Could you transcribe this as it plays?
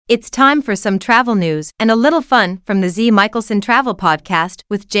It's time for some travel news and a little fun from the Z. Michelson Travel Podcast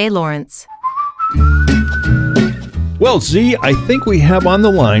with Jay Lawrence. Well, Z, I think we have on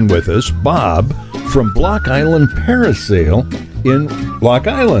the line with us Bob from Block Island Parasail in Block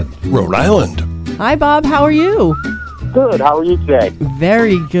Island, Rhode Island. Hi, Bob. How are you? Good. How are you today?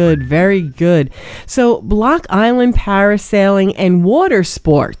 Very good. Very good. So, Block Island Parasailing and Water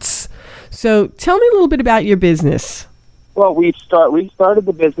Sports. So, tell me a little bit about your business. Well, we started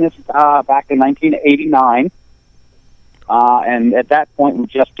the business back in 1989, and at that point we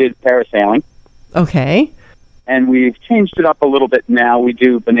just did parasailing. Okay. And we've changed it up a little bit now. We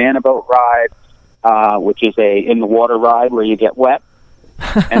do banana boat rides, which is a in-the-water ride where you get wet.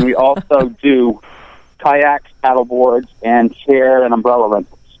 And we also do kayaks, paddle boards, and chair and umbrella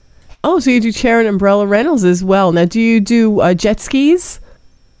rentals. Oh, so you do chair and umbrella rentals as well. Now, do you do jet skis?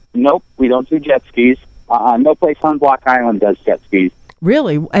 Nope, we don't do jet skis. No place on Block Island does jet skis.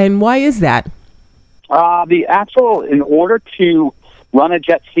 Really? And why is that? In order to run a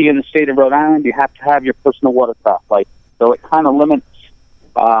jet ski in the state of Rhode Island, you have to have your personal watercraft license. So it kind of limits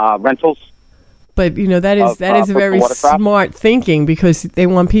rentals. But, that is very smart thinking, because they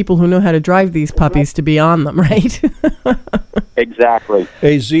want people who know how to drive these puppies to be on them, right? Exactly.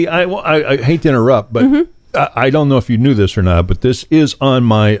 Hey, Z, I hate to interrupt, but I don't know if you knew this or not, but this is on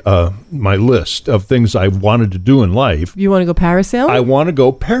my my list of things I wanted to do in life. You want to go parasailing? I want to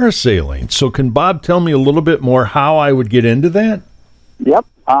go parasailing. So can Bob tell me a little bit more how I would get into that? Yep.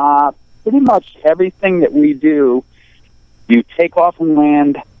 Pretty much everything that we do, you take off and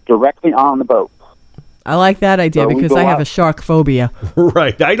land directly on the boat. I like that idea because I have a shark phobia.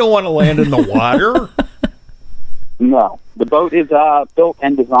 Right. I don't want to land in the water. No. The boat is built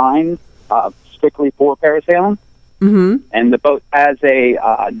and designed strictly for parasailing. Mm-hmm. And the boat has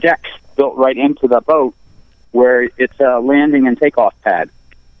a deck built right into the boat where it's a landing and takeoff pad.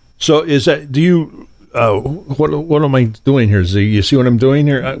 So is that, do you... what am I doing here, Z? You see what I'm doing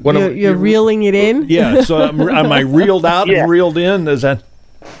here? You're reeling it in? Yeah, so am I reeled out and reeled in? Is that...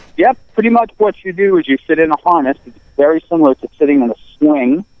 Yep, pretty much what you do is you sit in a harness. It's very similar to sitting in a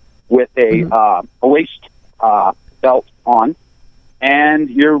swing with a waist belt on, and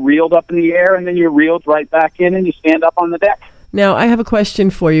you're reeled up in the air, and then you're reeled right back in, and you stand up on the deck. Now, I have a question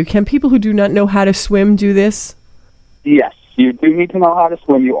for you. Can people who do not know how to swim do this? Yes, you do need to know how to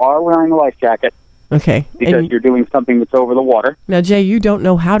swim. You are wearing a life jacket. Okay. Because you're doing something that's over the water. Now, Jay, you don't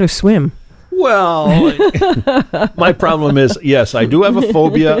know how to swim. Well, my problem is, yes, I do have a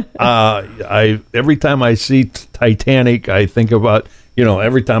phobia. Every time I see Titanic, I think about,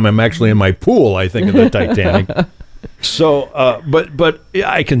 every time I'm actually in my pool, I think of the Titanic. So, but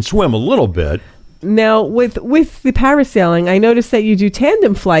I can swim a little bit. Now, with the parasailing, I noticed that you do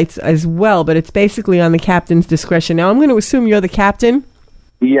tandem flights as well, but it's basically on the captain's discretion. Now, I'm going to assume you're the captain.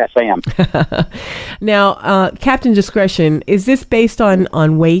 Yes, I am. Now, captain discretion, is this based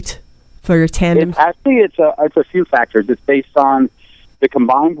on weight for your tandem? Actually, it's a few factors. It's based on the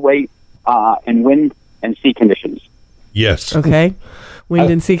combined weight and wind and sea conditions. Yes. Okay.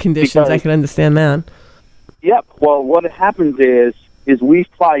 Wind and sea conditions, I can understand that. Yep. Well, what happens is we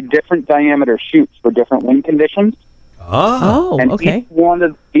fly different diameter chutes for different wind conditions. Oh, and okay.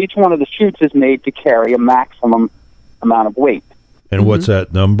 Each one of the chutes is made to carry a maximum amount of weight. And what's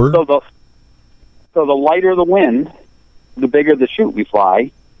that number? So the lighter the wind, the bigger the chute we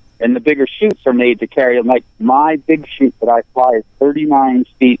fly, and the bigger chutes are made to carry. Like my big chute that I fly is 39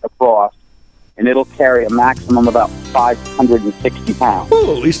 feet across, and it'll carry a maximum about 560 pounds.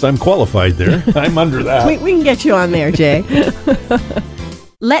 Well, at least I'm qualified there. I'm under that. We can get you on there, Jay.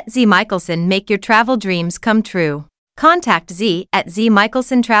 Let Z. Michelson make your travel dreams come true. Contact Z at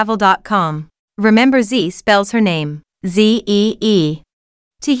zmichelsontravel.com. Remember, Z spells her name Zee.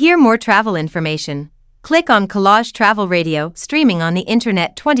 To hear more travel information, click on Collage Travel Radio, streaming on the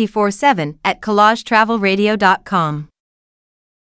internet 24/7 at collagetravelradio.com.